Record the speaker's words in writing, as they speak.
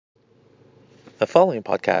The following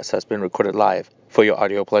podcast has been recorded live for your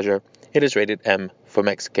audio pleasure. It is rated M for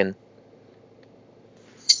Mexican.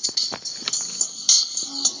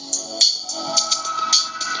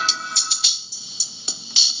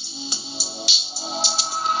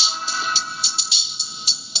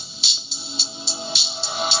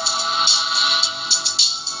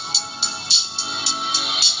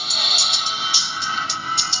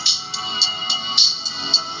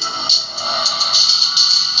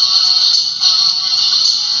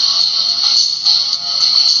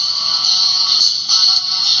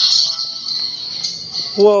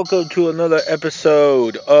 Welcome to another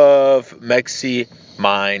episode of Mexi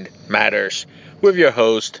Mind Matters with your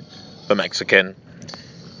host, the Mexican.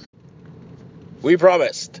 We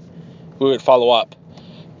promised we would follow up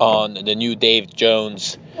on the new Dave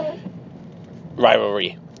Jones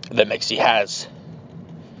rivalry that Mexi has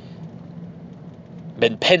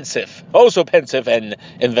been pensive and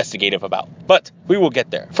investigative about. But we will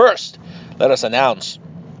get there. First, let us announce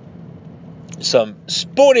some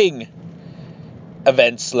sporting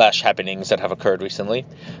events / happenings that have occurred recently.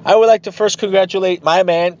 I would like to first congratulate my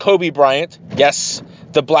man Kobe Bryant. Yes,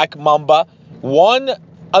 the Black Mamba won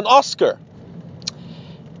an Oscar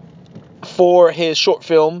for his short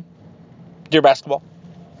film Dear Basketball.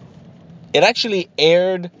 It actually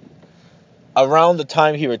aired around the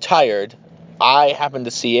time he retired. I happened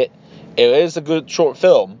to see it. It is a good short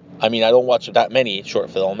film. I mean, I don't watch that many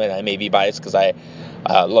short films, and I may be biased because I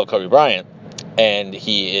love Kobe Bryant, and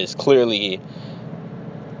he is clearly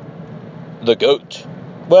the GOAT.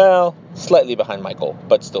 Well, slightly behind Michael,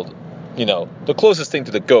 but still, the closest thing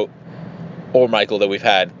to the GOAT or Michael that we've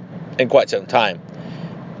had in quite some time.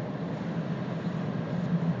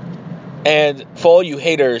 And for all you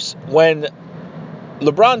haters, when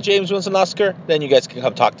LeBron James wins an Oscar, then you guys can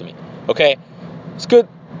come talk to me. Okay? It's good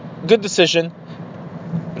decision.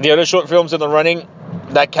 The other short films in the running,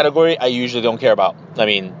 that category, I usually don't care about. I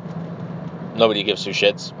mean, nobody gives two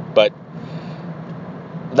shits, but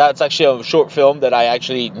that's actually a short film that I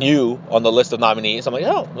actually knew on the list of nominees. I'm like,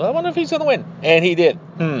 oh, well, I wonder if he's going to win. And he did.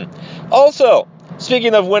 Also,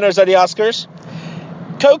 speaking of winners at the Oscars,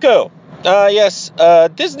 Coco,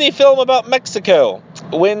 Disney film about Mexico,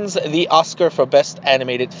 wins the Oscar for Best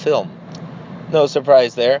Animated Film. No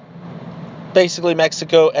surprise there. Basically,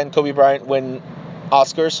 Mexico and Kobe Bryant win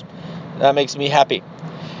Oscars. That makes me happy.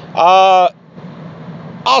 Oscars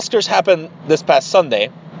happened this past Sunday.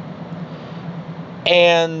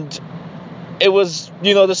 And it was,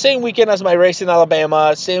 the same weekend as my race in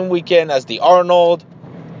Alabama, same weekend as the Arnold.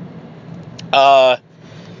 I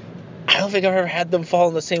don't think I've ever had them fall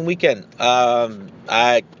in the same weekend. But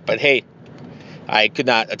hey, I could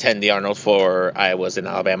not attend the Arnold for I was in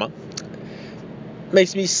Alabama.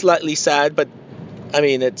 Makes me slightly sad, but I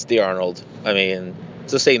mean, it's the Arnold. I mean,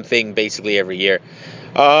 it's the same thing basically every year.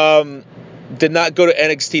 Did not go to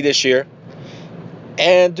NXT this year.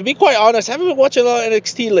 And to be quite honest, I haven't been watching a lot of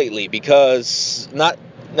NXT lately because not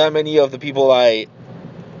that many of the people I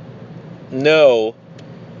know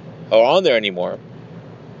are on there anymore.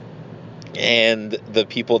 And the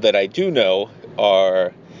people that I do know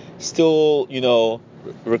are still,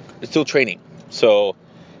 still training. So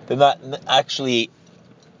they're not actually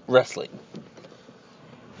wrestling.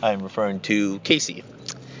 I'm referring to Casey.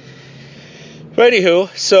 But anywho,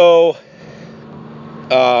 so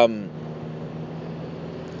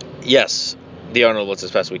yes, the Arnold was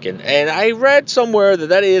this past weekend. And I read somewhere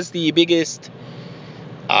that is the biggest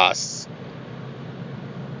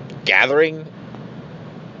gathering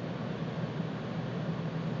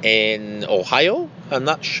in Ohio. I'm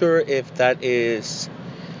not sure if that is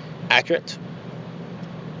accurate.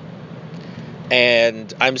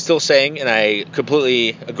 And I'm still saying, and I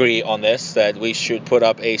completely agree on this, that we should put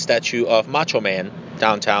up a statue of Macho Man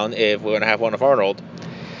downtown if we're going to have one of Arnold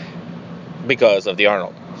because of the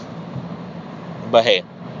Arnold. But hey,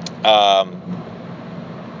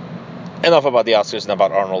 enough about the Oscars and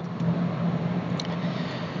about Arnold.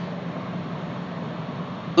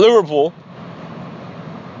 Liverpool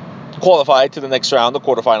qualified to the next round, the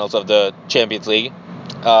quarterfinals of the Champions League.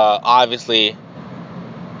 Obviously,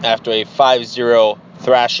 after a 5-0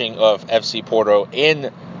 thrashing of FC Porto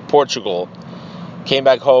in Portugal, came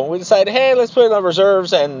back home. We decided, hey, let's put it on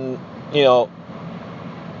reserves and,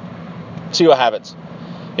 see what happens.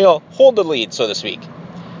 Hold the lead, so to speak.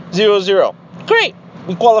 0-0. Great.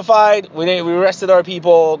 We qualified. We rested our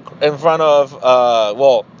people in front of,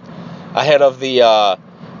 ahead of the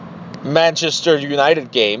Manchester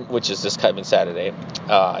United game, which is this coming Saturday.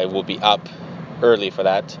 I will be up early for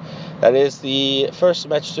that. That is the first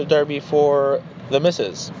Manchester derby for the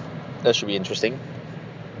misses. That should be interesting.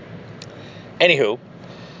 Anywho,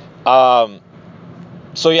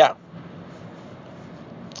 So yeah,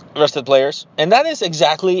 rested players, and that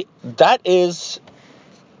is.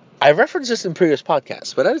 I referenced this in previous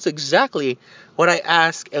podcasts, but that is exactly what I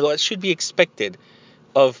ask and what should be expected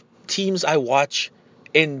of teams I watch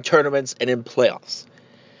in tournaments and in playoffs.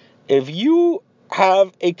 If you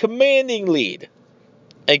have a commanding lead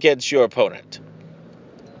against your opponent,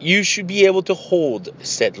 you should be able to hold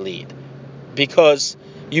said lead because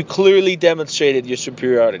you clearly demonstrated your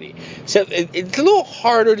superiority. So it's a little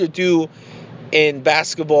harder to do in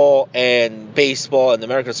basketball and baseball and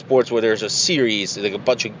American sports where there's a series, like a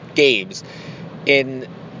bunch of games. In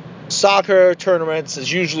soccer tournaments, it's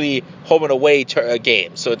usually home and away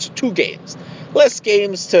games, so it's 2 games. Less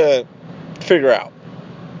games to figure out.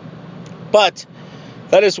 But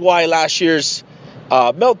that is why last year's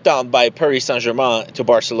meltdown by Paris Saint-Germain to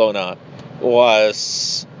Barcelona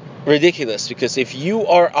was ridiculous, because if you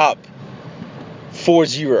are up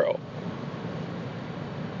 4-0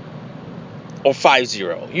 or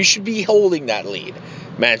 5-0, you should be holding that lead.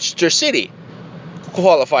 Manchester City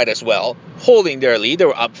qualified as well, holding their lead. They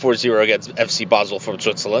were up 4-0 against FC Basel from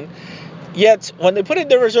Switzerland. Yet, when they put in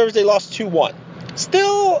their reserves, they lost 2-1.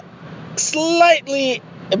 Still slightly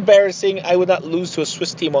embarrassing. I would not lose to a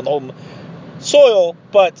Swiss team on home soil,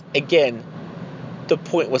 but again, the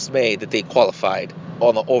point was made that they qualified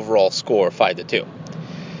on the overall score 5-2.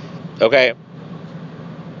 Okay?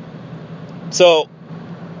 So,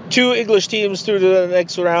 2 English teams through to the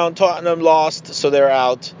next round. Tottenham lost, so they're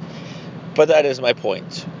out. But that is my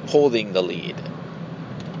point. Holding the lead.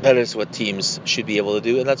 That is what teams should be able to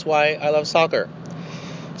do, and that's why I love soccer.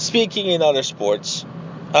 Speaking in other sports,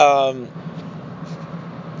 and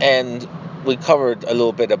we covered a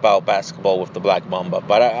little bit about basketball with the Black Mamba,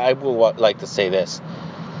 but I would like to say this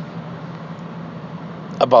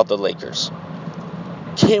about the Lakers.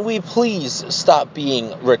 Can we please stop being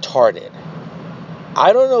retarded?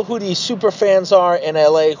 I don't know who these super fans are in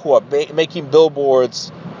LA who are making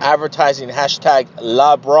billboards advertising hashtag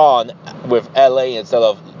LeBron with LA instead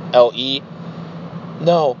of LE.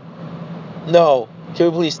 No. Can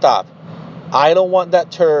we please stop? I don't want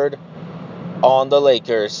that turd on the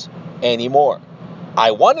Lakers anymore.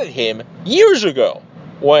 I wanted him years ago,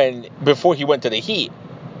 before he went to the Heat,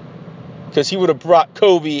 because he would have brought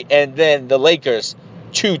Kobe and then the Lakers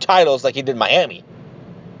 2 titles like he did Miami.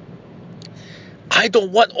 I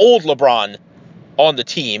don't want old LeBron on the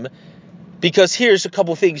team, because here's a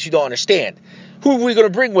couple things you don't understand. Who are we going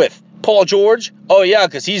to bring with? Paul George? Oh yeah,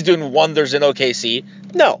 because he's doing wonders in OKC.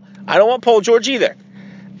 No, I don't want Paul George either.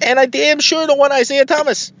 And I damn sure don't want Isaiah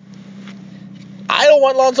Thomas. I don't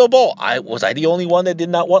want Lonzo Ball. Was I the only one that did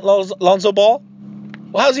not want Lonzo Ball?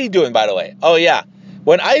 Well, how's he doing, by the way? Oh yeah,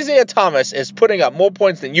 when Isaiah Thomas is putting up more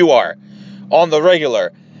points than you are on the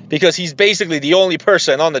regular, because he's basically the only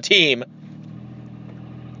person on the team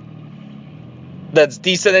that's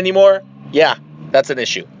decent anymore, yeah, that's an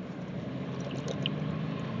issue.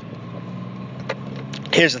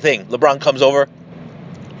 Here's the thing. LeBron comes over.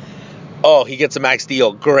 Oh, he gets a max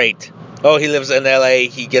deal. Great. Oh, he lives in LA.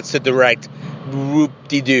 He gets to direct.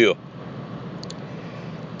 Whoop-de-doo.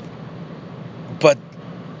 But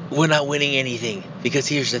we're not winning anything, because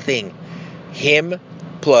here's the thing. Him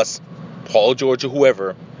plus Paul George or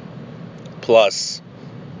whoever plus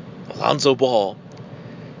Lonzo Ball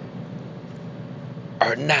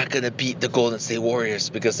are not going to beat the Golden State Warriors,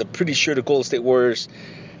 because I'm pretty sure the Golden State Warriors,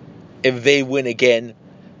 if they win again,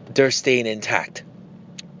 they're staying intact.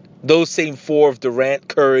 Those same 4 of Durant,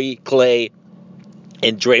 Curry, Clay,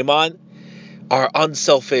 and Draymond are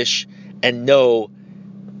unselfish and know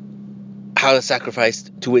how to sacrifice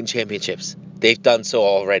to win championships. They've done so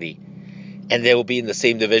already. And they will be in the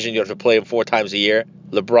same division. You have to play them 4 times a year.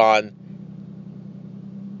 LeBron,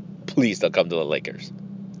 please don't come to the Lakers.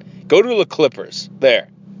 Go to the Clippers. There.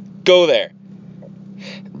 Go there.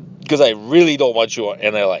 Because I really don't want you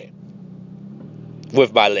in LA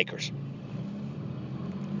with my Lakers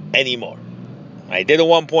anymore. I did at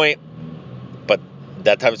one point, but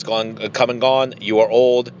that time it's come and gone. You are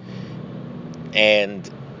old, and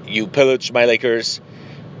you pillaged my Lakers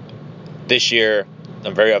this year.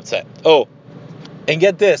 I'm very upset. Oh, and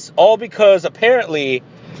get this, all because apparently,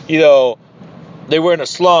 they were in a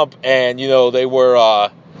slump, and they were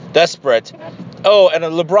desperate. Oh, and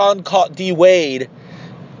LeBron caught D Wade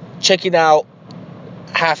checking out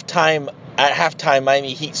halftime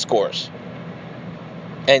Miami Heat scores.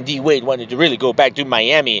 And D Wade wanted to really go back to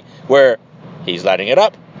Miami, where he's lighting it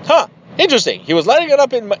up. Interesting. He was lighting it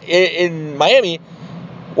up in Miami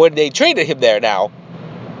when they traded him there now,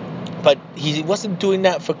 but he wasn't doing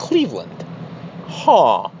that for Cleveland.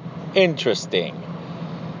 Interesting.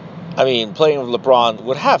 I mean, playing with LeBron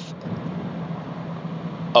would have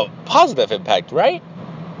a positive impact, right?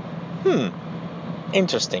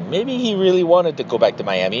 Interesting. Maybe he really wanted to go back to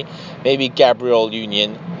Miami. Maybe Gabriel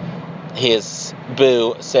Union, his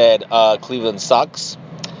boo, said Cleveland sucks.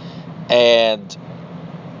 And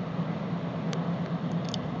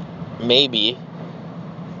maybe,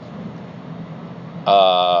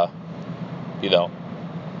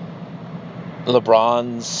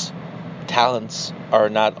 LeBron's talents are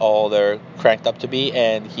not all they're cranked up to be,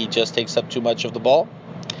 and he just takes up too much of the ball.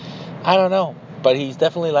 I don't know, but he's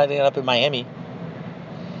definitely lighting it up in Miami.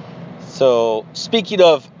 So, speaking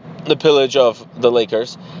of the pillage of the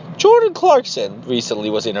Lakers, Jordan Clarkson recently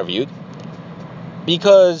was interviewed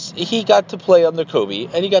because he got to play under Kobe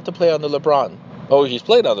and he got to play under LeBron. Oh, he's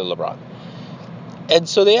played under LeBron. And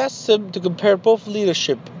so they asked him to compare both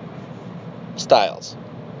leadership styles.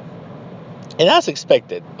 And as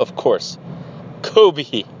expected, of course,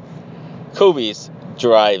 Kobe's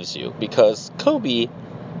drives you, because Kobe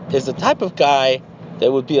is the type of guy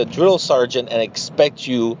that would be a drill sergeant and expect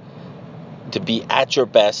you to be at your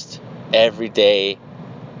best every day,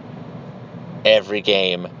 every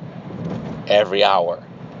game, every hour,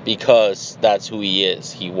 because that's who he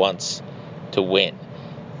is. He wants to win.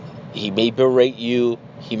 He may berate you,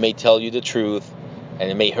 he may tell you the truth,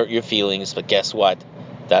 and it may hurt your feelings, but guess what?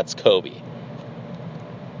 That's Kobe.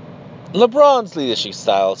 LeBron's leadership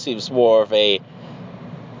style seems more of a,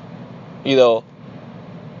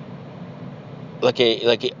 like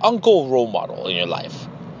a uncle role model in your life.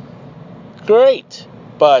 Great,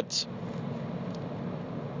 but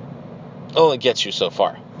only gets you so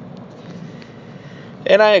far.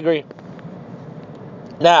 And I agree.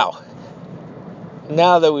 Now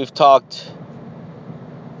that we've talked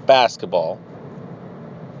basketball,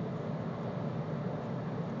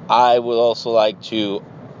 I would also like to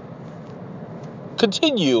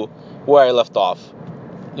continue where I left off.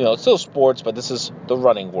 It's still sports, but this is the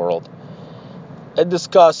running world. And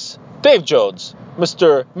discuss Dave Jones,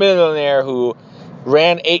 Mr. Millionaire, who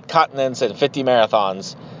ran 8 continents and 50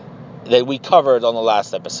 marathons that we covered on the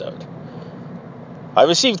last episode. I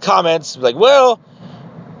received comments like, well,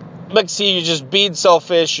 Lexi, you're just being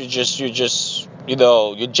selfish, you're just,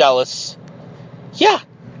 you're jealous. Yeah,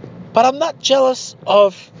 but I'm not jealous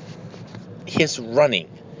of his running.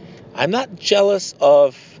 I'm not jealous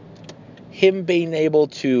of him being able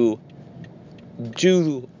to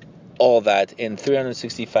do all that in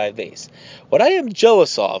 365 days. What I am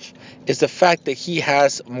jealous of is the fact that he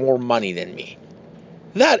has more money than me.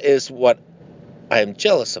 That is what I am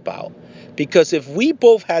jealous about. Because if we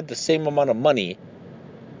both had the same amount of money,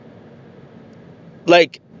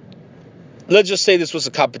 like, let's just say this was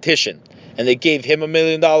a competition, and they gave him $1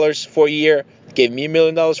 million for a year, gave me $1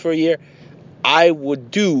 million for a year, I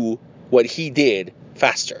would do what he did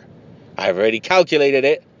faster. I've already calculated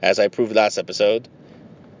it, as I proved last episode.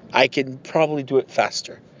 I can probably do it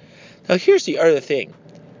faster. Now, here's the other thing.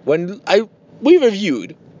 When we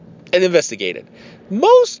reviewed and investigated,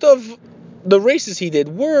 most of the races he did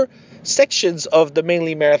were sections of the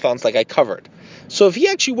mainly marathons like I covered. So if he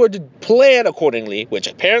actually were to plan accordingly, which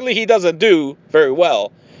apparently he doesn't do very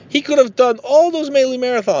well, he could have done all those mainly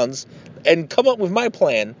marathons and come up with my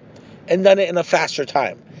plan and done it in a faster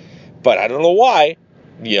time. But I don't know why.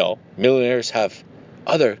 Millionaires have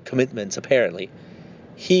other commitments apparently.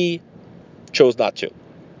 He chose not to.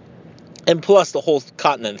 And plus the whole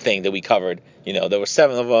continent thing that we covered, there were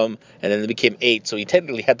 7 of them, and then it became 8, so he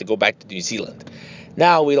technically had to go back to New Zealand.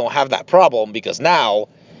 Now we don't have that problem, because now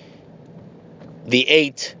the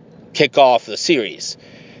 8 kick off the series.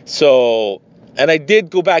 So, and I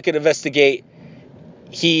did go back and investigate.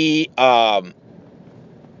 He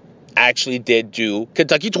actually did do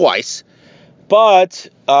Kentucky twice, but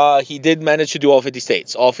he did manage to do all 50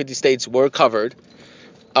 states. All 50 states were covered.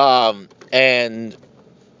 And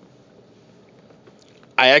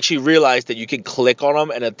I actually realized that you can click on them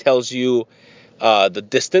and it tells you the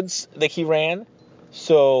distance that he ran.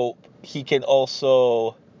 So he can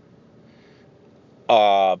also,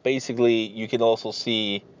 basically, you can also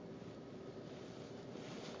see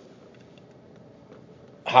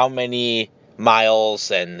how many miles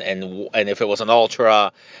and if it was an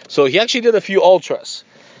ultra. So he actually did a few ultras.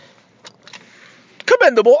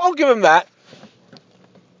 Commendable, I'll give him that.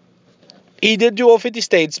 He did do all 50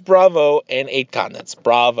 states, bravo, and 8 continents.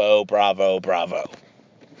 Bravo, bravo, bravo.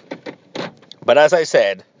 But as I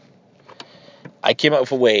said, I came up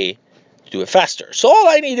with a way to do it faster. So all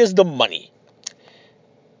I need is the money.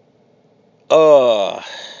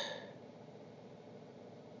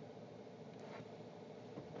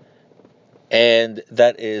 And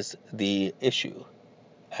that is the issue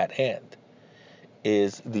at hand,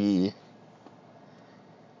 is the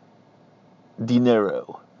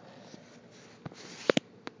dinero.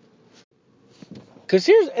 Because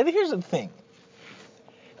here's the thing.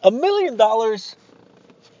 $1 million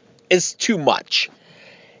is too much.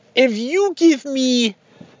 If you give me,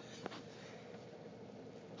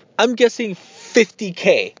 I'm guessing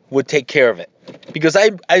 $50K would take care of it. Because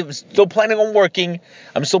I'm still planning on working.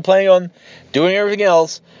 I'm still planning on doing everything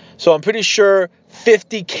else. So I'm pretty sure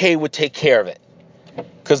 $50K would take care of it.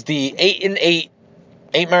 Because the 8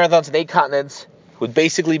 marathons in 8 continents would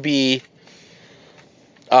basically be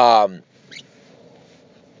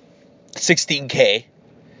 $16K.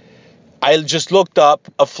 I just looked up,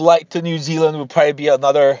 a flight to New Zealand would probably be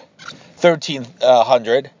another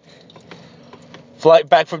 $1,300. Flight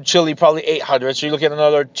back from Chile, probably $800. So you're looking at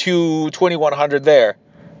another $2,100 there.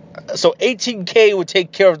 So $18K would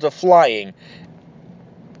take care of the flying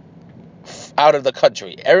out of the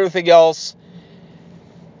country. Everything else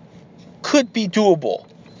could be doable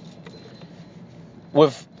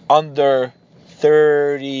with under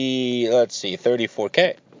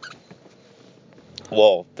 34K.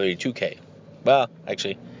 Well, 32K. Well,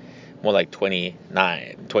 actually, more like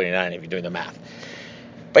 29 if you're doing the math.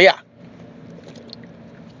 But yeah.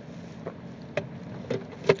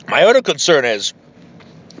 My other concern is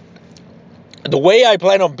the way I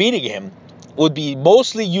plan on beating him would be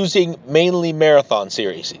mostly using mainly marathon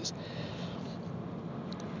series.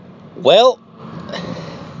 Well,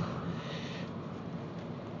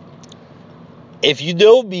 if you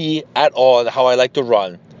know me at all and how I like to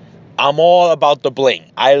run, I'm all about the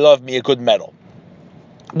bling. I love me a good medal.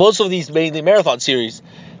 Most of these mainly marathon series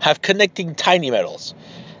have connecting tiny medals.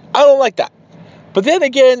 I don't like that. But then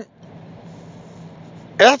again,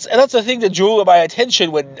 that's the thing that drew my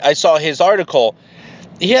attention when I saw his article.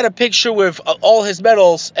 He had a picture with all his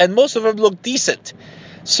medals, and most of them looked decent.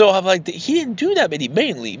 So I'm like, he didn't do that many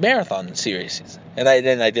mainly marathon series. And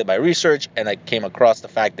then I did my research, and I came across the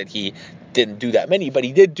fact that he didn't do that many, but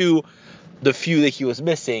he did do the few that he was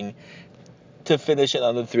missing to finish it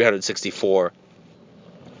under 364.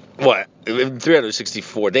 What? In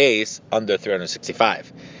 364 days, under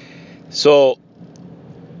 365. So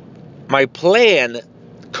my plan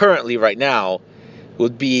currently right now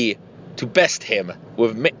would be to best him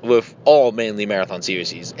with all mainly marathon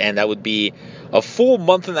series, and that would be a full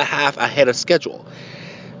month and a half ahead of schedule.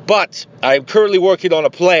 But I'm currently working on a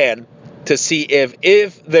plan to see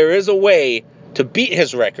if there is a way to beat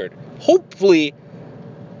his record, hopefully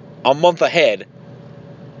a month ahead,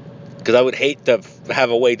 because I would hate to have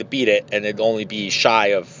a way to beat it and it'd only be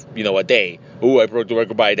shy of, a day. Ooh, I broke the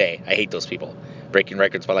record by a day. I hate those people breaking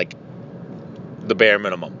records by like the bare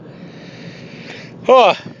minimum.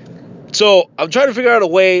 So I'm trying to figure out a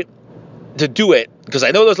way to do it, because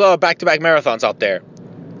I know there's a lot of back-to-back marathons out there.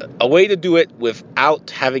 A way to do it without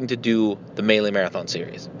having to do the mainly marathon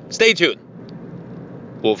series. Stay tuned.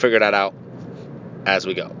 We'll figure that out as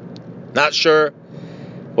we go. Not sure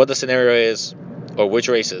what the scenario is or which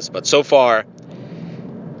races, but so far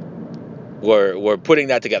we're putting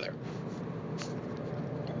that together.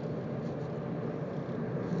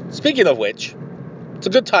 Speaking of which, it's a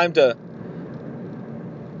good time to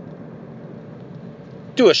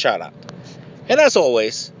do a shout out. And as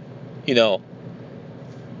always, if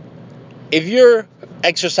you're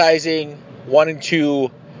exercising, wanting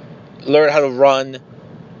to learn how to run,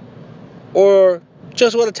 or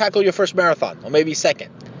just want to tackle your first marathon, or maybe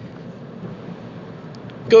second,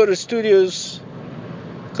 go to Super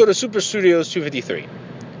Studios 253.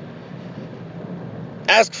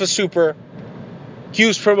 Ask for Super.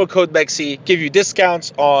 Use promo code MEXI. Give you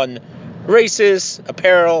discounts on races,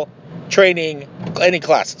 apparel, training, any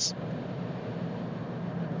classes.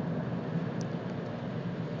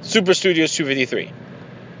 Super Studios 253.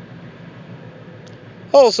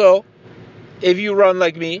 Also, if you run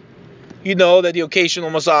like me, you know that the occasional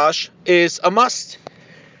massage is a must.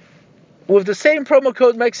 With the same promo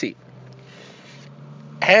code MEXI.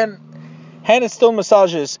 Hand and stone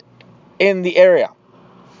massages in the area,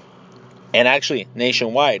 and actually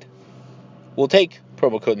nationwide, will take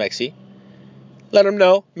promo code MEXI. Let them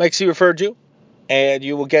know MEXI referred you, and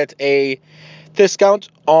you will get a discount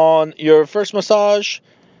on your first massage,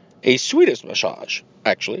 a Swedish massage,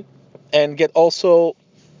 actually, and get also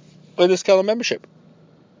a discount on membership.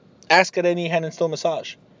 Ask at any Hand and Stone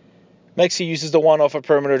massage. MEXI uses the one off of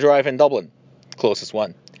Perimeter Drive in Dublin, closest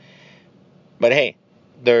one. But hey,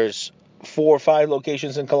 there's 4 or 5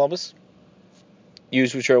 locations in Columbus.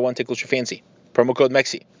 Use whichever one tickles your fancy. Promo code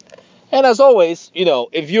MEXI. And as always,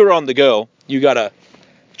 if you're on the go, you gotta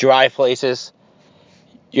drive places.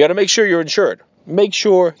 You gotta make sure you're insured. Make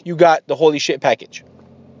sure you got the holy shit package.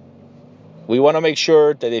 We want to make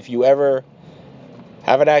sure that if you ever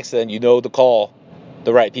have an accident, you know to call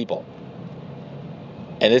the right people.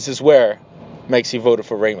 And this is where Mexi voted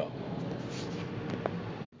for Ramo.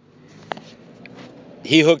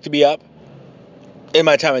 He hooked me up in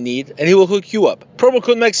my time of need, and he will hook you up. Promo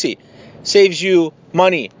code Mexi saves you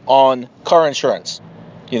money on car insurance.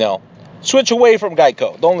 Switch away from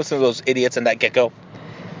Geico. Don't listen to those idiots in that gecko.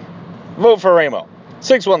 Vote for Ramo.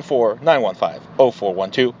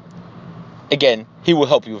 614-915-0412. Again, he will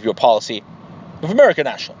help you with your policy with American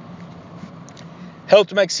National.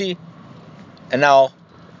 Helped Mexi, and now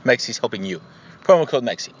Mexi's helping you. Promo code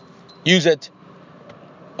Mexi. Use it,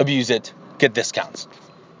 abuse it, get discounts.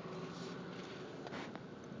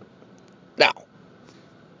 Now,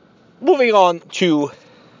 moving on to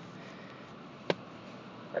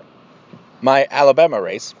my Alabama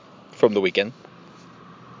race from the weekend.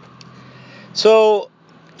 So,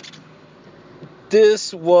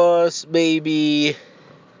 this was maybe,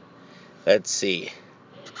 let's see.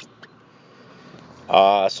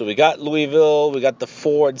 So we got Louisville, we got the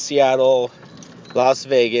 4 in Seattle, Las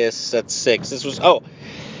Vegas, that's 6. It was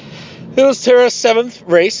Tara's 7th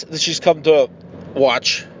race that she's come to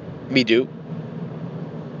watch me do.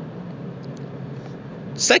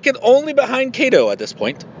 Second only behind Cato at this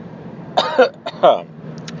point.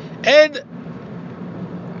 And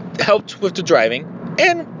helped with the driving.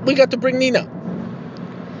 And we got to bring Nina.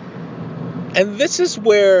 And this is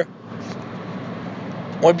where,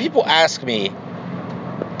 when people ask me,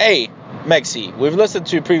 hey, Mexi, we've listened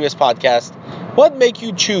to a previous podcast. What made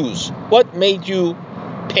you choose? What made you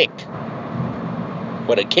pick?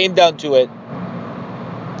 When it came down to it,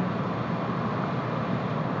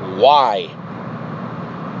 why?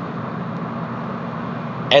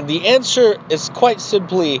 And the answer is quite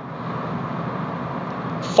simply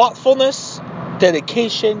thoughtfulness,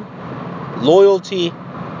 dedication, loyalty.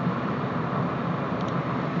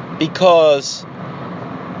 Because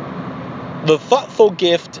the thoughtful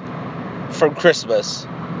gift from Christmas,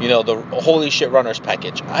 the Holy Shit Runners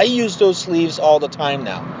package, I use those sleeves all the time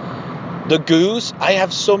now. The goose, I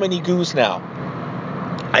have so many goose now.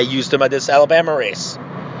 I used them at this Alabama race.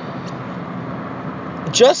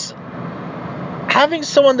 Just having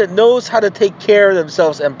someone that knows how to take care of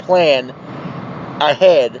themselves and plan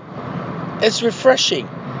ahead is refreshing.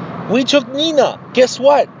 We took Nina. Guess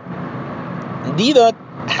what? Nina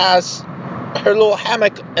has her little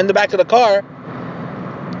hammock in the back of the car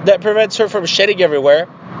that prevents her from shedding everywhere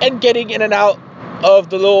and getting in and out of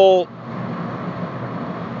the little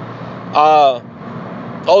all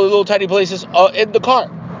the little tiny places in the car.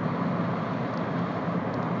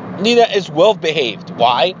 Nina is well behaved.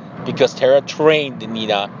 Why? Because Tara trained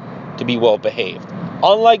Nina to be well behaved.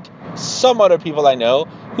 Unlike some other people I know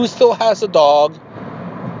who still has a dog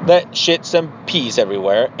that shits and pees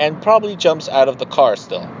everywhere and probably jumps out of the car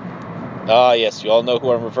still. Yes, you all know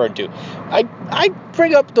who I'm referring to. I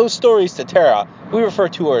bring up those stories to Tara. We refer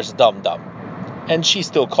to her as Dum Dum. And she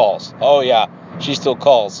still calls. Oh yeah, she still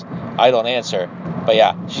calls. I don't answer. But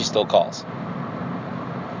yeah, she still calls.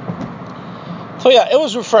 So yeah, it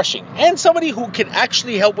was refreshing. And somebody who can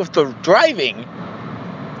actually help with the driving.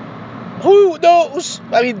 Who knows?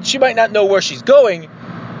 I mean, she might not know where she's going.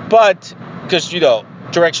 But, because,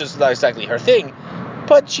 directions is not exactly her thing.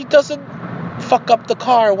 But she doesn't fuck up the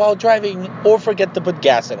car while driving or forget to put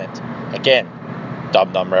gas in it. Again,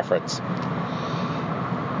 Dum-Dum reference.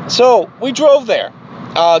 So, we drove there.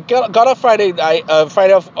 Got off Friday night,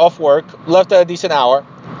 Friday off work, left at a decent hour.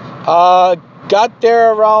 Got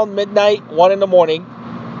there around midnight, 1 in the morning.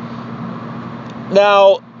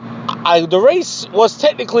 Now, the race was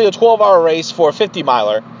technically a 12-hour race for a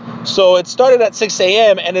 50-miler. So it started at 6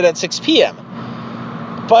 a.m., ended at 6 p.m.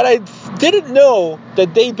 But I didn't know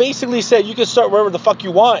that they basically said you can start wherever the fuck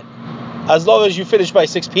you want as long as you finish by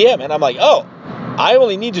 6 p.m. And I'm like, oh, I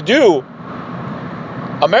only need to do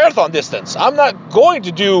a marathon distance. I'm not going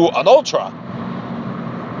to do an ultra.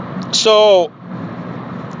 So,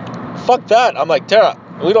 fuck that. I'm like, Tara,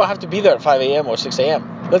 we don't have to be there at 5 a.m. or 6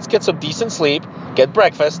 a.m. Let's get some decent sleep, get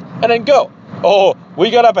breakfast, and then go. Oh,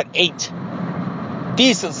 we got up at 8.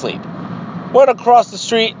 Decent sleep. Went across the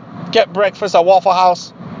street, get breakfast at Waffle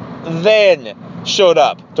House, then showed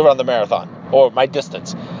up to run the marathon, or my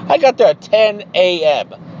distance. I got there at 10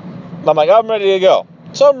 a.m. I'm like, I'm ready to go.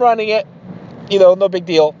 So I'm running it, no big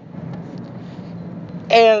deal.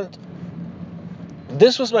 And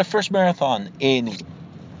this was my first marathon in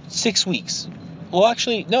 6 weeks. Well,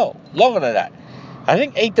 actually, no, longer than that. I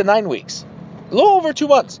think 8 to 9 weeks. A little over 2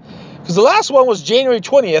 months. Because the last one was January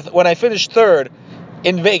 20th when I finished 3rd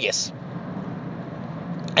in Vegas.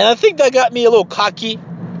 And I think that got me a little cocky.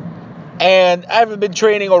 And I haven't been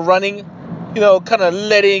training or running, kind of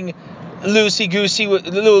letting loosey-goosey with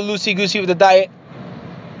the diet.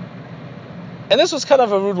 And this was kind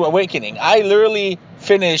of a rude awakening. I literally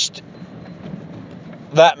finished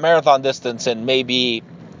that marathon distance in maybe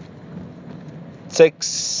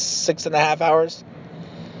 6.5 hours.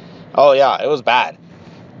 Oh yeah, it was bad.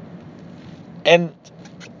 And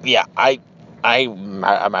yeah, I'm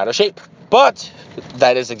out of shape. But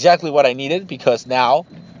that is exactly what I needed, because now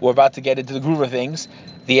we're about to get into the groove of things.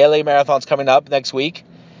 The LA Marathon's coming up next week.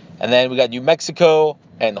 And then we got New Mexico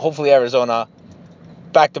and hopefully Arizona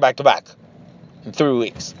back to back to back in 3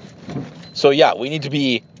 weeks. So yeah, we need to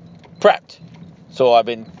be prepped. So I've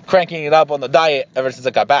been cranking it up on the diet ever since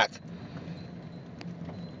I got back.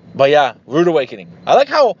 But yeah, rude awakening. I like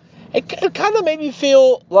how it kind of made me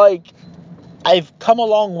feel like I've come a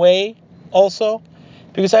long way also.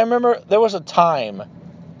 Because I remember there was a time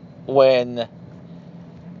when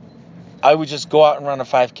I would just go out and run a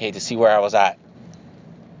 5K to see where I was at.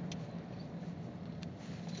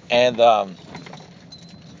 And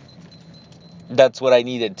that's what I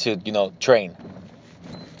needed to, train.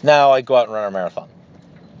 Now I go out and run a marathon.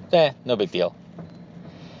 No big deal.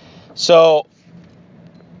 So,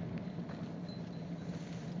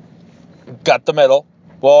 got the medal.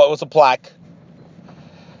 Well, it was a plaque.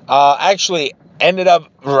 Actually ended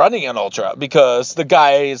up running an ultra because the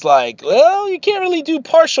guy is like, well, you can't really do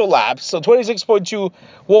partial laps, so 26.2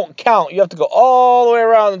 won't count. You have to go all the way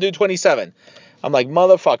around and do 27. I'm like,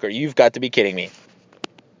 motherfucker, you've got to be kidding me.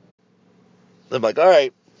 I'm like, all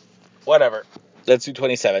right, whatever. Let's do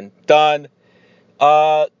 27. Done.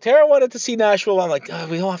 Tara wanted to see Nashville. I'm like,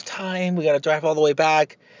 we don't have time. We got to drive all the way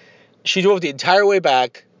back. She drove the entire way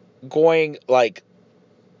back, going like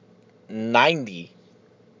 90,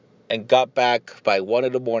 and got back by 1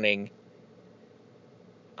 in the morning.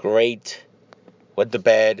 Great. Went to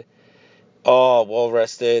bed. Oh, well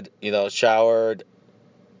rested. Showered.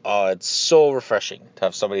 Oh, it's so refreshing to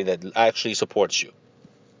have somebody that actually supports you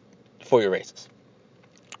for your races.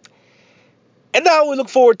 And now we look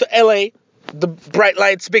forward to LA, the bright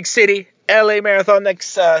lights, big city. LA Marathon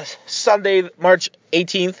next Sunday, March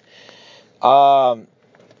 18th. I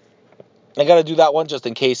got to do that one just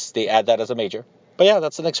in case they add that as a major. But yeah,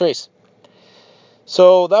 that's the next race.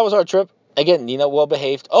 So that was our trip. Again, well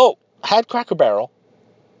behaved. Oh, had Cracker Barrel.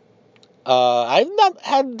 I've not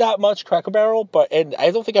had that much Cracker Barrel, and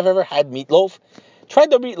I don't think I've ever had meatloaf.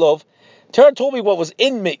 Tried the meatloaf. Tara told me what was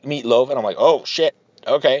in meatloaf, and I'm like, oh shit,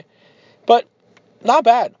 okay. But not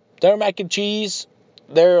bad. Their mac and cheese,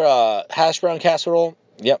 their hash brown casserole,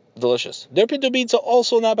 yep, delicious. Their pinto beans are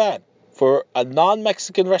also not bad for a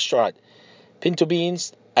non-Mexican restaurant. Pinto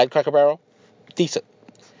beans at Cracker Barrel, decent.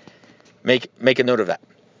 Make a note of that.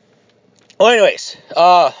 Well, anyways,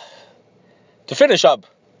 to finish up,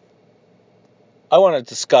 I want to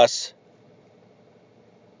discuss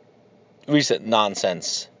recent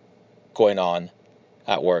nonsense going on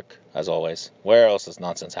at work, as always. Where else does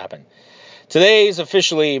nonsense happen? Today is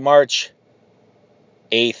officially March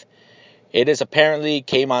 8th. It is apparently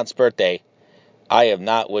Kmont's birthday. I am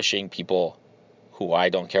not wishing people who I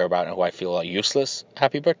don't care about and who I feel are useless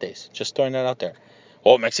happy birthdays. Just throwing that out there.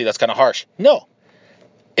 Oh, Mexi, that's kind of harsh. No.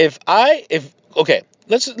 Okay,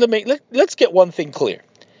 let's get one thing clear.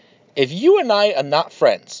 If you and I are not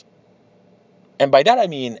friends, and by that I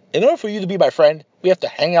mean, in order for you to be my friend, we have to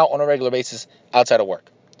hang out on a regular basis outside of work.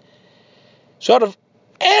 So out of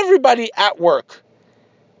everybody at work,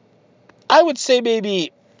 I would say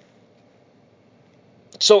maybe,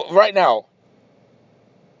 so right now,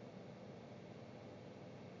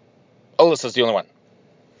 Alyssa's the only one.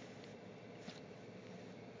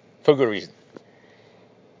 For good reason.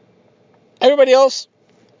 Everybody else,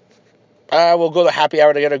 we'll go to happy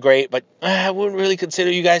hour together, great, but I wouldn't really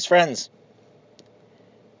consider you guys friends.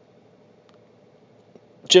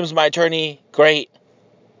 Jim's my attorney, great.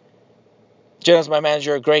 Jenna's my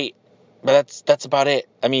manager, great. But that's about it.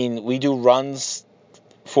 I mean, we do runs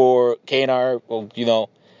for KNR, well,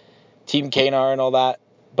 Team KNR and all that,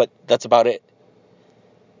 but that's about it.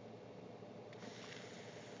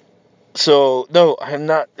 So, no,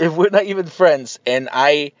 we're not even friends, and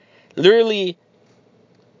I literally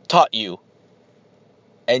taught you,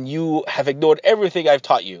 and you have ignored everything I've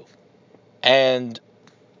taught you, and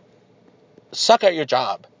suck at your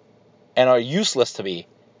job, and are useless to me,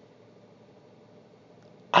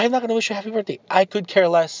 I'm not going to wish you a happy birthday. I could care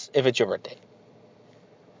less if it's your birthday.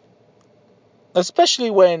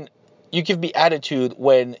 Especially when you give me attitude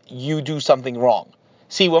when you do something wrong.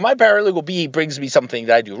 See, when my paralegal B brings me something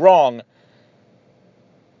that I do wrong,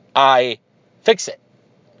 I fix it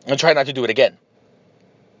and try not to do it again.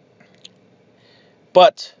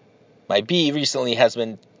 But my B recently has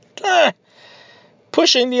been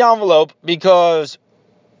pushing the envelope because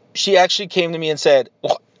she actually came to me and said,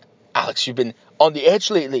 well, Alex, you've been on the edge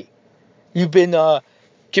lately. You've been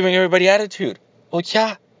giving everybody attitude. Well,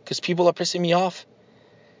 yeah, because people are pissing me off.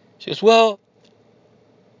 She goes, well,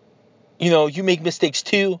 you make mistakes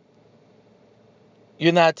too.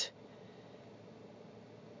 You're not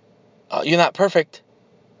perfect.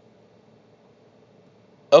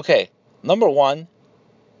 Okay, number one,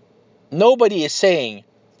 nobody is saying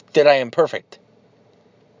that I am perfect.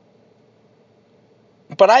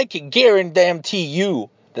 But I can guarantee you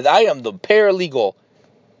that I am the paralegal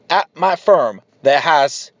at my firm that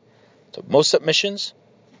has the most submissions,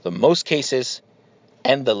 the most cases,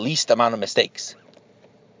 and the least amount of mistakes.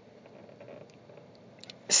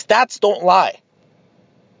 Stats don't lie.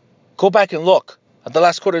 Go back and look. At the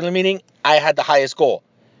last quarterly meeting, I had the highest goal.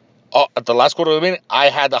 At the last quarterly meeting, I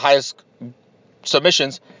had the highest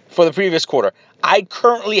submissions for the previous quarter. I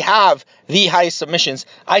currently have the highest submissions.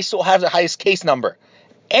 I still have the highest case number.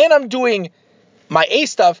 And I'm doing my A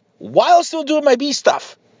stuff while still doing my B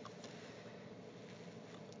stuff.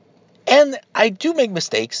 And I do make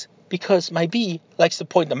mistakes because my B likes to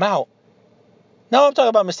point them out. Now I'm talking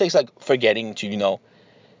about mistakes like forgetting to,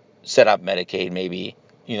 set up Medicaid maybe,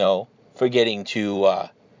 forgetting to,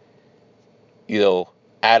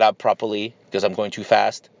 add up properly because I'm going too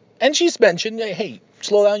fast. And she's mentioned, hey,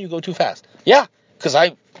 slow down, you go too fast. Yeah, because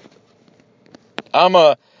I'm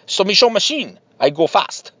a submission machine. I go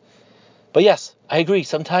fast. But yes, I agree.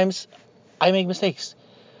 Sometimes I make mistakes.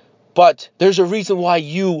 But there's a reason why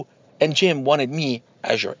you and Jim wanted me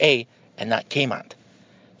as your A and not Kmart.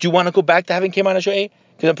 Do you want to go back to having Kmart as your A?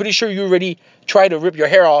 Because I'm pretty sure you already tried to rip your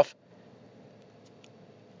hair off.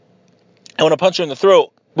 I want to punch her in the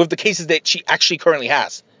throat with the cases that she actually currently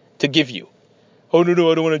has to give you. Oh,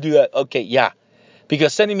 no, I don't want to do that. Okay, yeah.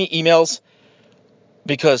 Because sending me emails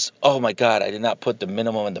because, oh my God, I did not put the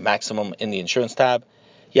minimum and the maximum in the insurance tab.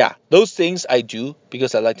 Yeah, those things I do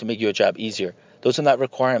because I like to make your job easier. Those are not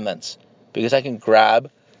requirements because I can grab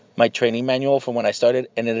my training manual from when I started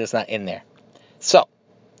and it is not in there. So,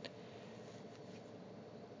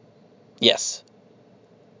 yes.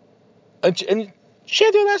 And she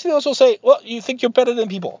had the audacity to also say, well, you think you're better than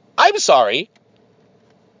people. I'm sorry.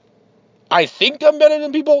 I think I'm better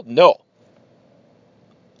than people? No.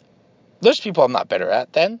 There's people I'm not better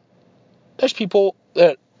at then. There's people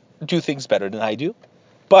that do things better than I do.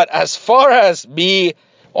 But as far as me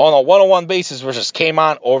on a one-on-one basis versus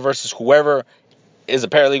Kmart or versus whoever is a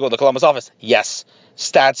paralegal at the Columbus office, yes,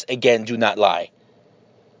 stats again do not lie.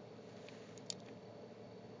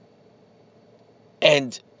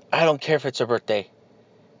 And I don't care if it's her birthday.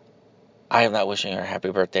 I am not wishing her a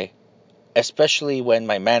happy birthday. Especially when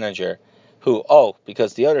my manager,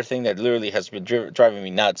 because the other thing that literally has been driving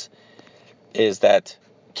me nuts is that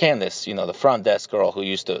Candace, the front desk girl who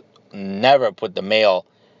used to never put the mail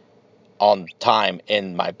on time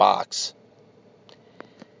in my box,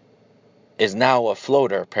 is now a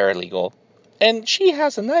floater paralegal. And she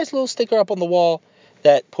has a nice little sticker up on the wall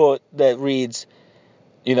that reads,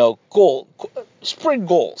 spring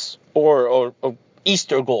goals or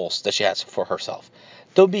Easter goals that she has for herself.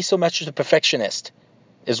 Don't be so much a perfectionist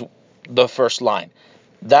is the first line.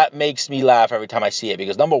 That makes me laugh every time I see it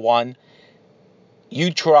because number one,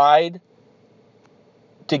 you tried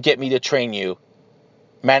to get me to train you.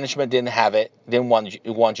 Management didn't have it. Didn't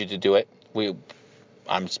want you to do it.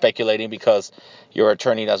 I'm speculating because your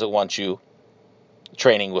attorney doesn't want you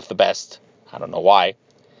training with the best. I don't know why.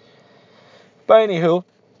 But anywho,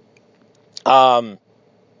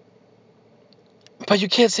 but you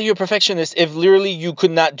can't say you're a perfectionist if literally you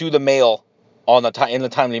could not do the mail in a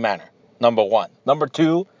timely manner. Number one. Number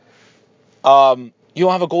two, you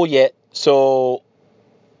don't have a goal yet, so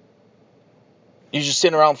you're just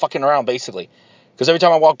sitting around fucking around basically. Because every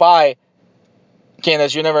time I walk by,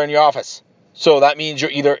 Candace, you're never in your office. So that means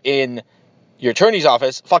you're either in your attorney's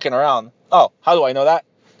office fucking around. Oh, how do I know that?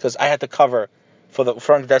 Because I had to cover for the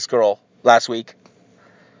front desk girl last week.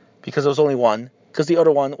 Because there was only one. Because the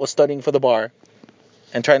other one was studying for the bar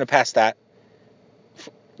and trying to pass that.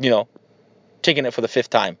 Taking it for the 5th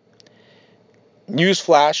time.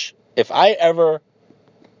 Newsflash,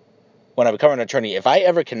 when I become an attorney, if I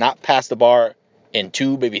ever cannot pass the bar in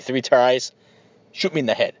 2, maybe 3 tries, shoot me in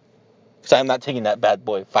the head. Because I'm not taking that bad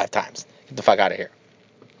boy 5 times. Get the fuck out of here.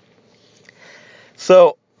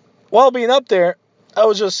 So, while being up there, I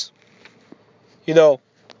was just,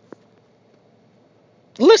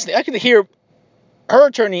 listening. I could hear her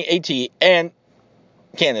attorney, AT, and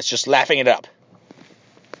Candace just laughing it up.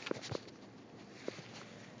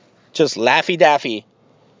 Just laffy-daffy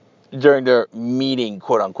during their meeting,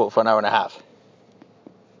 quote-unquote, for an hour and a half.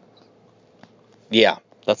 Yeah,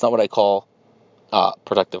 that's not what I call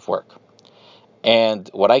productive work. And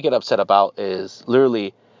what I get upset about is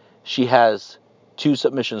literally she has 2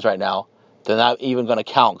 submissions right now. They're not even going to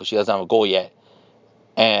count because she doesn't have a goal yet.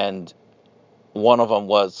 And one of them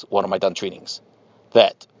was one of my done treatings.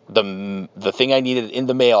 That the thing I needed in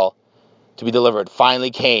the mail to be delivered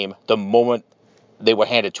finally came the moment they were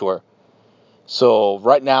handed to her. So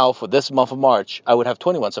right now, for this month of March, I would have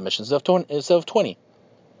 21 submissions instead of 20.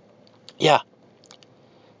 Yeah.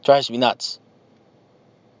 Drives me nuts.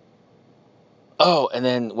 Oh, and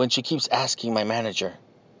then when she keeps asking my manager,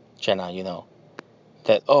 Jenna,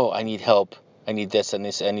 that, oh, I need help. I need this and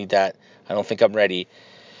this, I need that. I don't think I'm ready.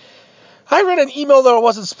 I read an email that I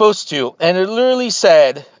wasn't supposed to, and it literally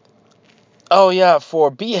said, oh, yeah, for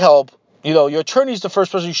B help, your attorney is the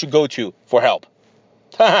first person you should go to for help.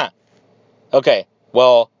 Okay,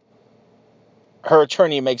 well, her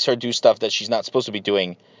attorney makes her do stuff that she's not supposed to be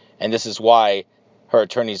doing, and this is why her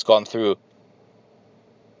attorney's gone through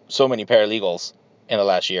so many paralegals in the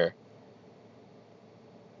last year.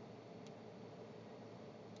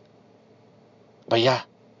 But yeah,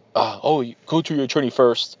 go to your attorney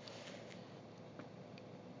first.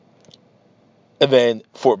 And then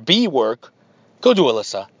for B work, go to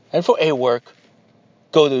Alyssa. And for A work,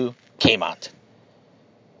 go to Kmont.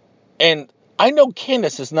 And I know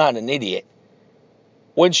Candace is not an idiot.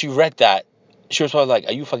 When she read that, she was probably like,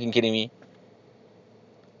 are you fucking kidding me?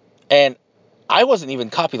 And I wasn't even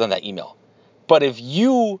copied on that email. But if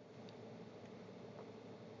you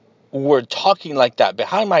were talking like that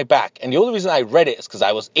behind my back, and the only reason I read it is because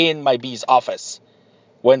I was in my B's office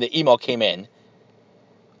when the email came in,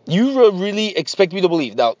 you really expect me to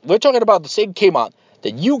believe. Now, we're talking about the same Kmont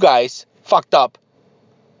that you guys fucked up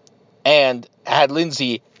and had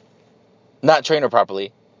Lindsay not train her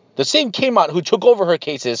properly. The same Kmont who took over her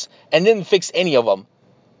cases and didn't fix any of them.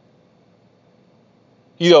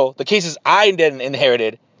 The cases I then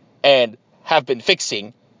inherited and have been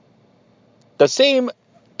fixing. The same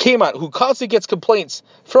Kmont who constantly gets complaints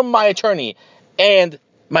from my attorney and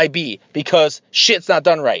my B because shit's not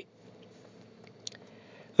done right.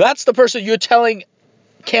 That's the person you're telling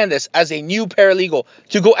Candace as a new paralegal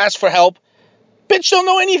to go ask for help. Bitch don't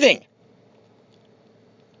know anything.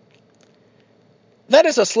 That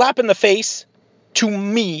is a slap in the face to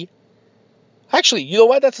me. Actually, you know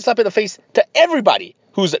what? That's a slap in the face to everybody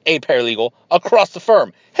who's a paralegal across the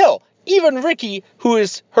firm. Hell, even Ricky, who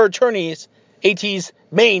is her attorney's, AT's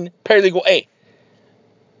main paralegal A.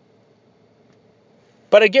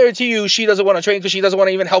 But I guarantee you she doesn't want to train because she doesn't want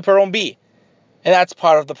to even help her own B. And that's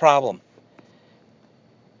part of the problem.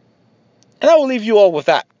 And I will leave you all with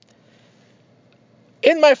that.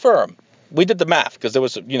 In my firm, we did the math because there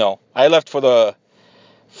was, I left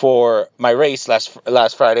for my race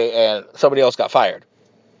last Friday and somebody else got fired.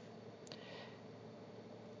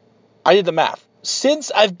 I did the math. Since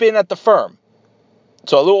I've been at the firm,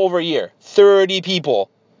 so a little over a year, 30 people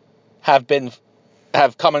have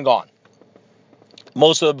come and gone.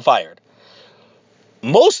 Most of them fired.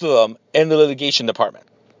 Most of them in the litigation department.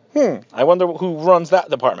 I wonder who runs that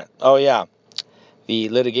department. Oh yeah, the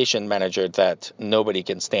litigation manager that nobody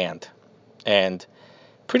can stand. And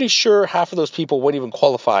pretty sure half of those people weren't even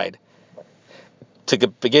qualified to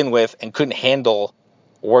begin with and couldn't handle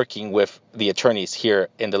working with the attorneys here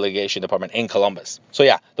in the litigation department in Columbus. So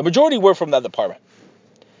yeah, the majority were from that department.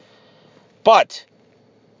 But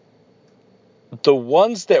the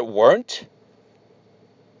ones that weren't,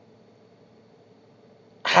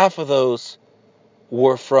 half of those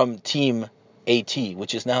were from Team AT,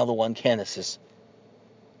 which is now the one Candace is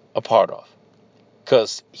a part of.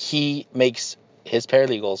 Because he makes his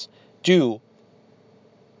paralegals do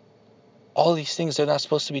all these things they're not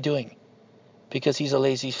supposed to be doing. Because he's a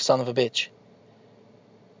lazy son of a bitch.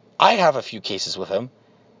 I have a few cases with him.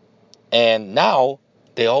 And now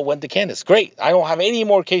they all went to Candace. Great. I don't have any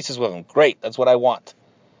more cases with him. Great. That's what I want.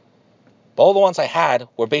 But all the ones I had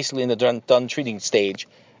were basically in the done treating stage.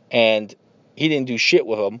 And he didn't do shit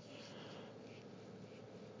with them.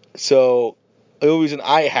 So the only reason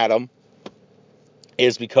I had him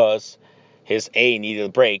is because his A needed a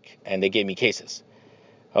break and they gave me cases.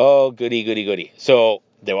 Oh, goody, goody, goody. So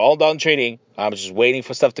they were all done treating. I'm just waiting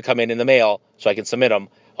for stuff to come in the mail so I can submit them.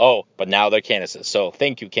 Oh, but now they're Candace's. So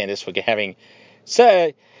thank you, Candace, for having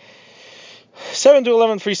 7 to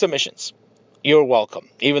 11 free submissions. You're welcome,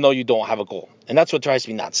 even though you don't have a goal. And that's what drives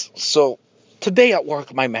me nuts. So today at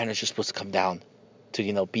work, my manager's supposed to come down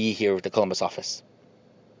to, be here with the Columbus office.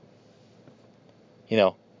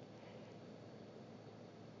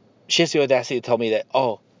 She has the audacity to tell me that,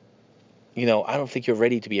 I don't think you're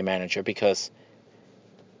ready to be a manager because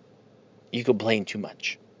you complain too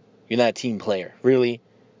much. You're not a team player. Really?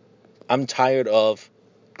 I'm tired of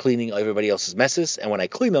cleaning everybody else's messes, and when I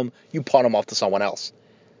clean them, you pawn them off to someone else.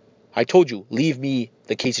 I told you, leave me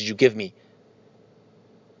the cases you give me.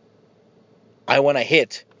 I want to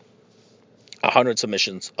hit 100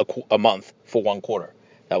 submissions a month for 1 quarter.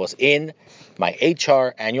 That was in my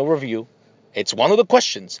HR annual review. It's one of the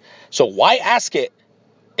questions. So why ask it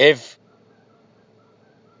if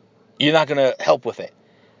you're not going to help with it?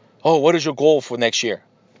 Oh, what is your goal for next year?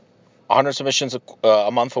 100 submissions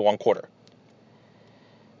a month for 1 quarter.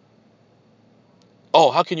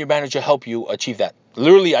 Oh, how can your manager help you achieve that?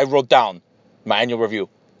 Literally, I wrote down my annual review.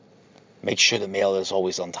 Make sure the mail is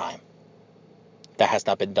always on time. That has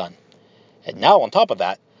not been done. And now on top of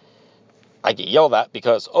that, I get yelled at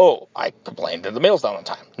because, I complained that the mail's not on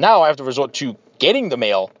time. Now I have to resort to getting the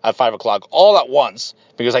mail at 5 o'clock all at once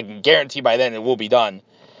because I can guarantee by then it will be done.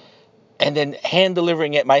 And then hand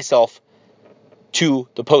delivering it myself to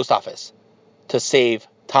the post office to save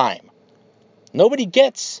time. Nobody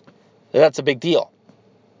gets that that's a big deal.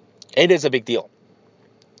 It is a big deal.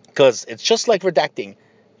 Because it's just like redacting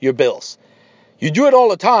your bills. You do it all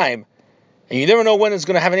the time, and you never know when it's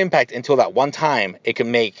going to have an impact until that one time it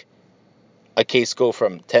can make a case go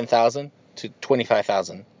from $10,000 to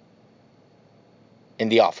 $25,000 in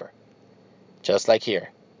the offer. Just like here.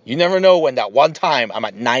 You never know when that one time I'm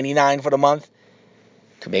at 99 for the month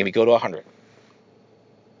could maybe go to 100.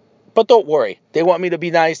 But don't worry. They want me to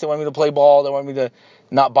be nice. They want me to play ball. They want me to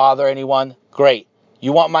not bother anyone. Great.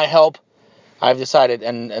 You want my help? I've decided,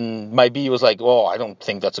 and my B was like, I don't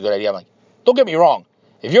think that's a good idea. I'm like, don't get me wrong.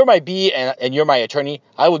 If you're my B and you're my attorney,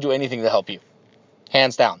 I will do anything to help you.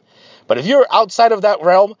 Hands down. But if you're outside of that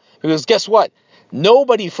realm, because guess what?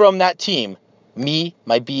 Nobody from that team, me,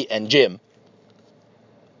 my B, and Jim,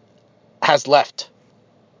 has left.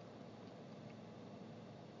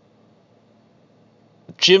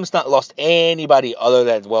 Jim's not lost anybody other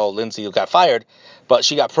than, Lindsay got fired, but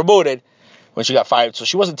she got promoted when she got fired, so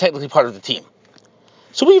she wasn't technically part of the team.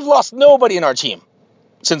 So we've lost nobody in our team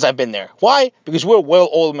since I've been there. Why? Because we're a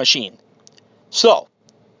well-oiled machine. So,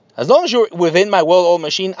 as long as you're within my well-oiled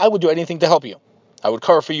machine, I would do anything to help you. I would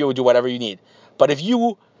cover for you, I would do whatever you need. But if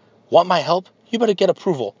you want my help, you better get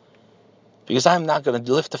approval. Because I'm not going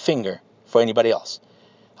to lift a finger for anybody else.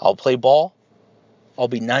 I'll play ball. I'll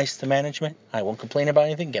be nice to management. I won't complain about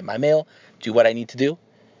anything. Get my mail. Do what I need to do.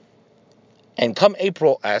 And come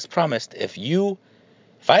April, as promised, if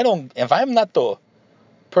I'm not the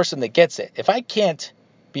person that gets it, if I can't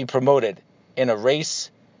be promoted in a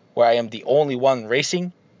race where I am the only one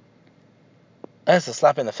racing, that's a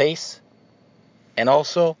slap in the face. And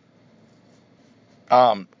also,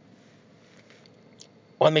 what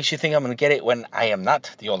makes you think I'm going to get it when I am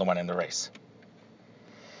not the only one in the race?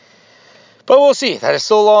 But we'll see. That is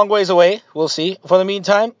still a long ways away. We'll see. For the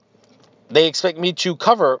meantime, they expect me to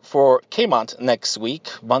cover for Kmont next week,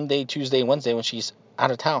 Monday, Tuesday, and Wednesday when she's out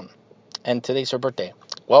of town. And today's her birthday.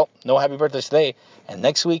 Well, no happy birthday today. And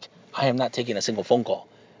next week, I am not taking a single phone call.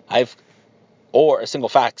 Or a single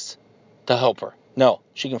fax to help her. No,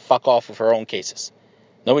 she can fuck off with her own cases.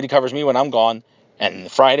 Nobody covers me when I'm gone.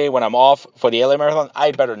 And Friday when I'm off for the LA Marathon,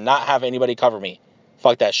 I'd better not have anybody cover me.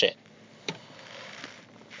 Fuck that shit.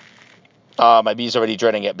 My B's already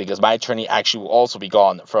dreading it because my attorney actually will also be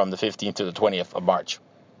gone from the 15th to the 20th of March.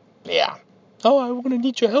 Yeah. I'm going to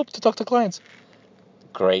need your help to talk to clients.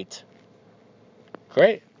 Great.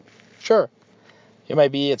 Sure. It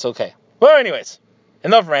might be, it's okay. Well, anyways,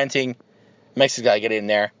 enough ranting. Mexico's got to get in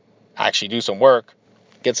there, actually do some work,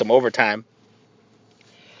 get some overtime.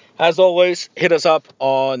 As always, hit us up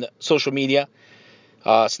on social media,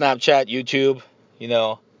 Snapchat, YouTube,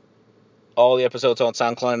 all the episodes on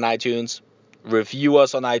SoundCloud and iTunes. Review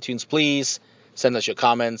us on iTunes, please. Send us your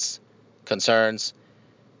comments, concerns,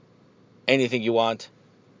 anything you want.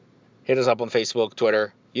 Hit us up on Facebook,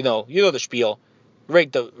 Twitter. You know the spiel.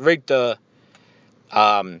 Rate the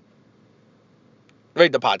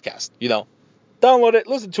podcast. Download it,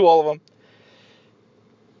 listen to all of them.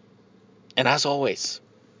 And as always,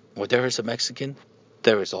 where there is a Mexican,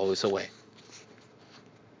 there is always a way.